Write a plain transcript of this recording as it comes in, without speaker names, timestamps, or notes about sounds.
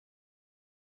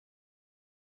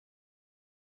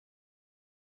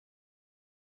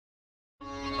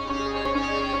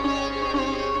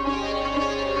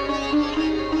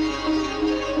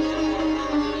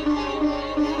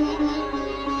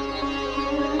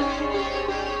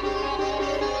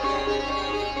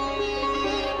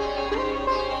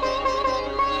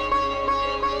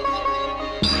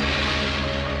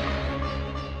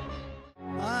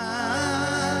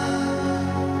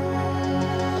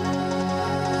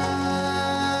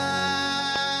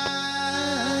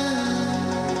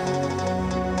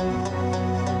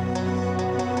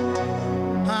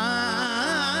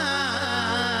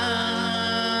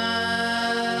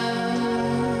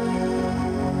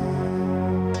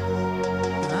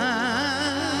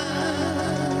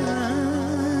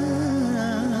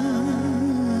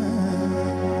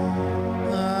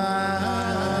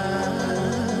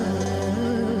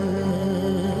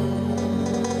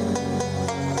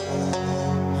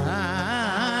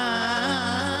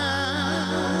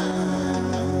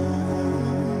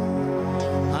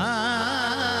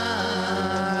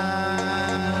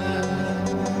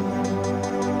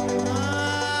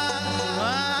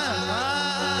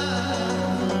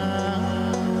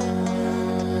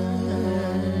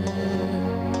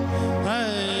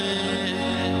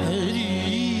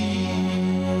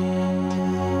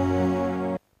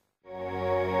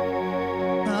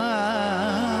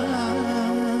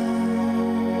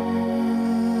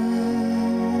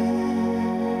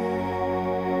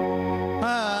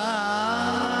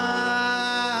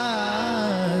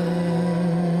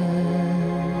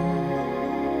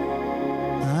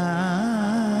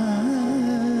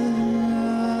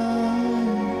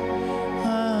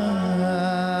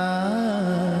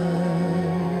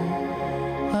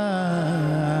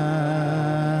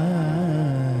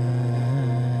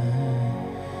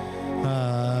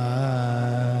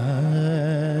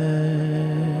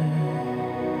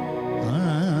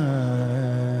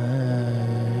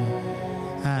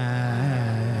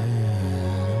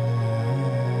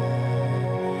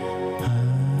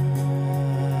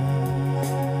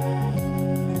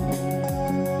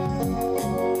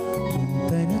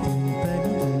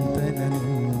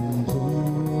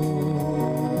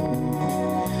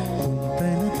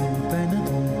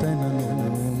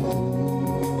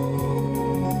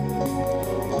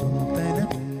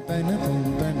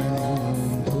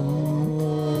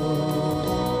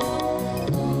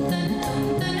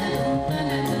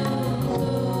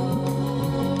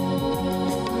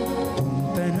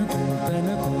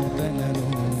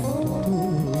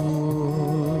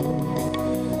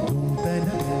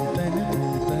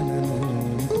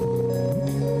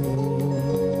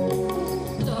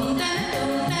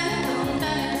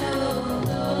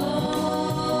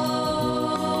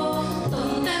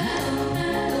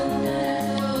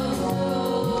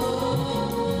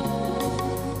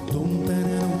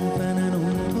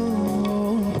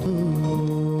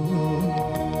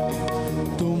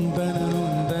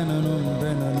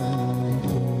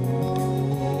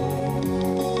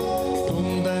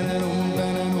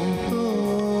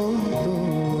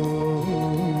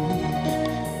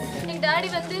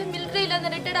Daddy வந்து மிலிட்டரியில இருந்து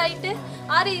retired ஆயிட்டு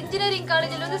ஆரி இன்ஜினியரிங்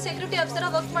காலேஜ்ல வந்து செக்யூரிட்டி ஆஃபீஸரா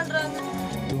ஒர்க் பண்றாங்க.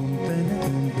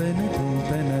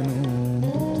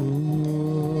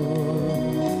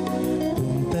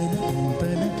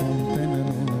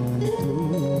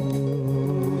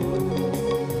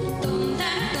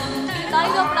 தாய்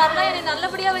தகப்பனார்லாம் என்னை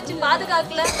நல்லபடியா வச்சு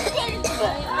பாதுகாக்கல.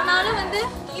 ஆனாலும் வந்து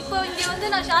இப்போ இங்கே வந்து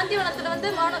நான் சாந்திவனத்தில் வந்து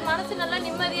மனசு நல்லா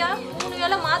நிம்மதியா 3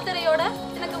 வேளை மாத்திரையோட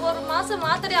எனக்கு ஒரு மாசம்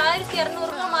மாத்திரை 1200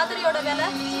 ரூபாய் மாத்திரையோட விலை.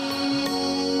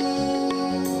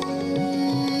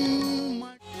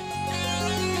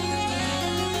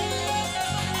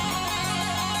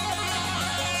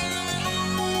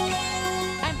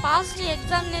 I passed the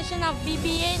examination of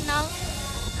BBA now.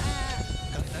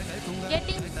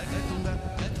 Getting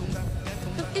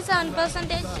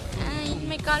 57% in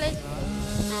my college.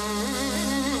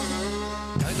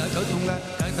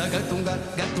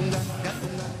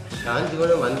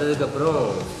 Shantivanam வந்ததுக்கப்புறம்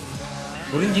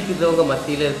புரிஞ்சிக்கிறவங்க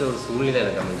மத்தியில் இருக்கிற ஒரு சூழ்நிலை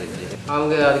எனக்கு அமைஞ்சிருச்சு.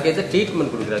 அவங்க அதுக்கேற்ற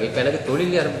ட்ரீட்மெண்ட் கொடுக்குறாங்க. இப்போ எனக்கு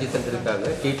தொழிலே ஆரம்பிச்சு தந்துருக்காங்க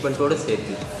ட்ரீட்மெண்ட்டோடு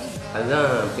சேர்த்து. அதுதான்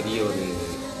பெரிய ஒரு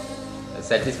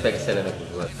சாட்டிஸ்ஃபேக்ஷன் எனக்கு.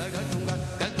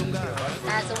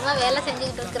 நான் சும்மா வேலை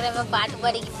செஞ்சுக்கிட்டு இருக்கிறேன், பாட்டு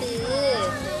பாடிக்கிட்டு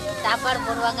சாப்பாடு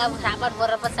போடுவாங்க, சாப்பாடு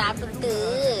போடுறப்ப சாப்பிட்டுக்கிட்டு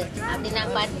அப்படி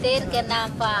நான் பட்டே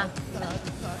இருக்கேன்னாப்பா.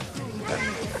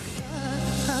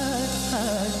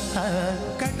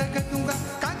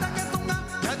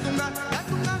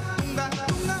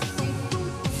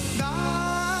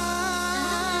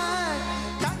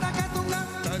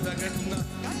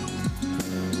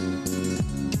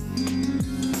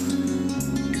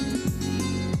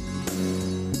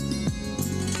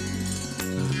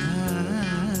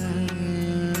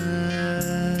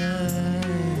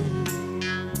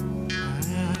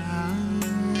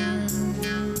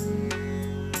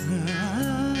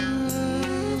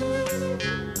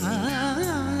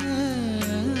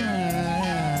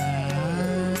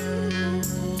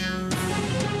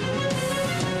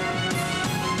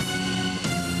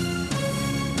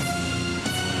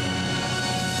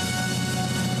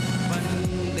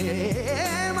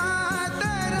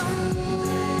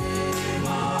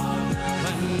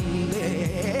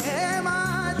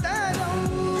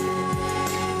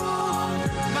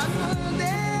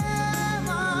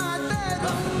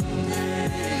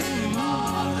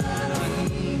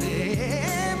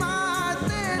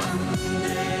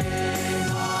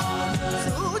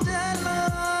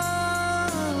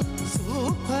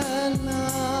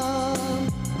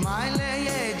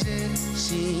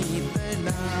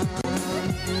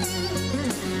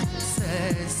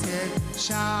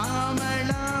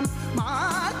 श्यामलां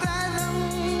मातरं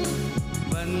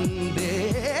वन्दे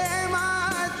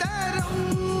मातरं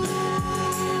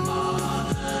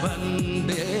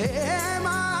वन्दे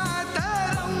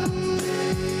मातरं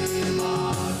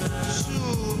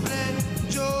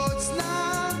शुभ्रज्योत्स्ना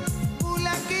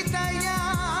पुलकितयामिनी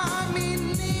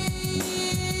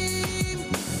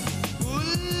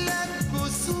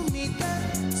उल्लकुसुमित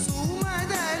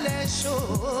सुमदलशोभिनी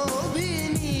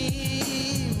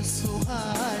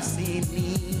सुहासिनी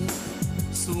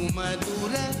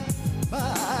सुमधुर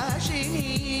भाषिणी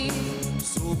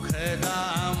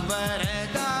सुखदां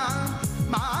वरदां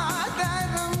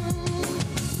मातरं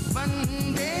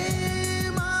वन्दे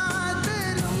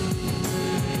मातरं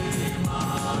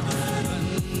वन्दे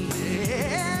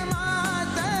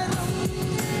मातरं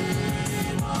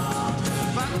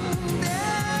वन्दे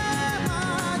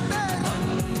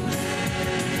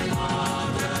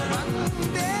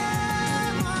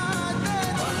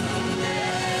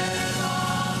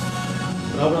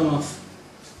problem of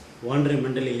wandering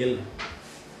mentally ill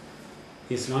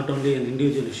is not only an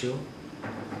individual issue,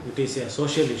 it is a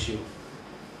social issue.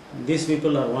 These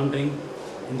people are wandering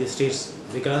in the streets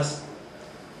because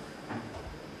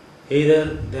either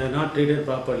they are not treated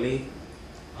properly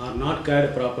or not cared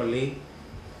properly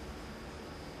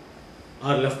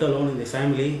or left alone in the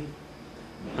family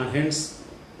and hence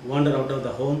wander out of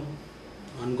the home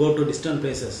and go to distant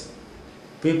places.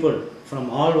 People from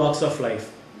all walks of life,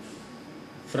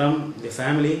 from the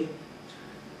family,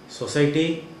 society,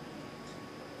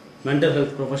 mental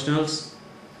health professionals,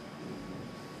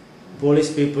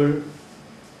 police people,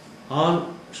 all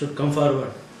should come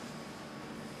forward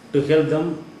to help them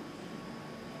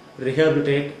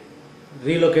rehabilitate,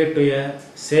 relocate to a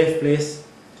safe place,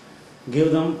 give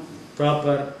them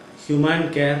proper humane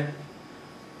care,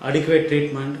 adequate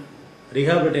treatment,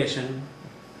 rehabilitation,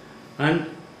 and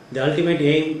the ultimate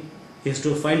aim is to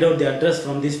find out the address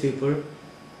from these people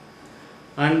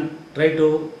and try to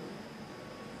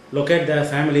locate their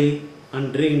family and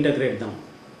reintegrate them.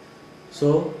 So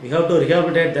we have to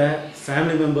rehabilitate the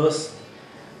family members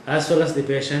as well as the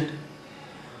patient,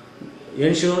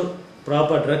 ensure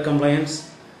proper drug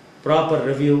compliance, proper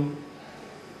review,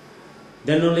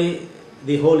 then only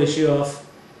the whole issue of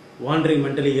wandering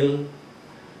mentally ill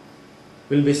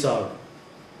will be solved.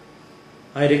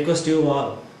 I request you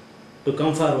all to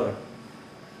come forward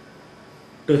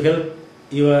to help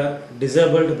your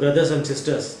disabled brothers and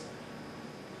sisters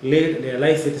lead a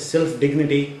life with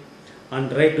self-dignity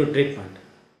and right to treatment.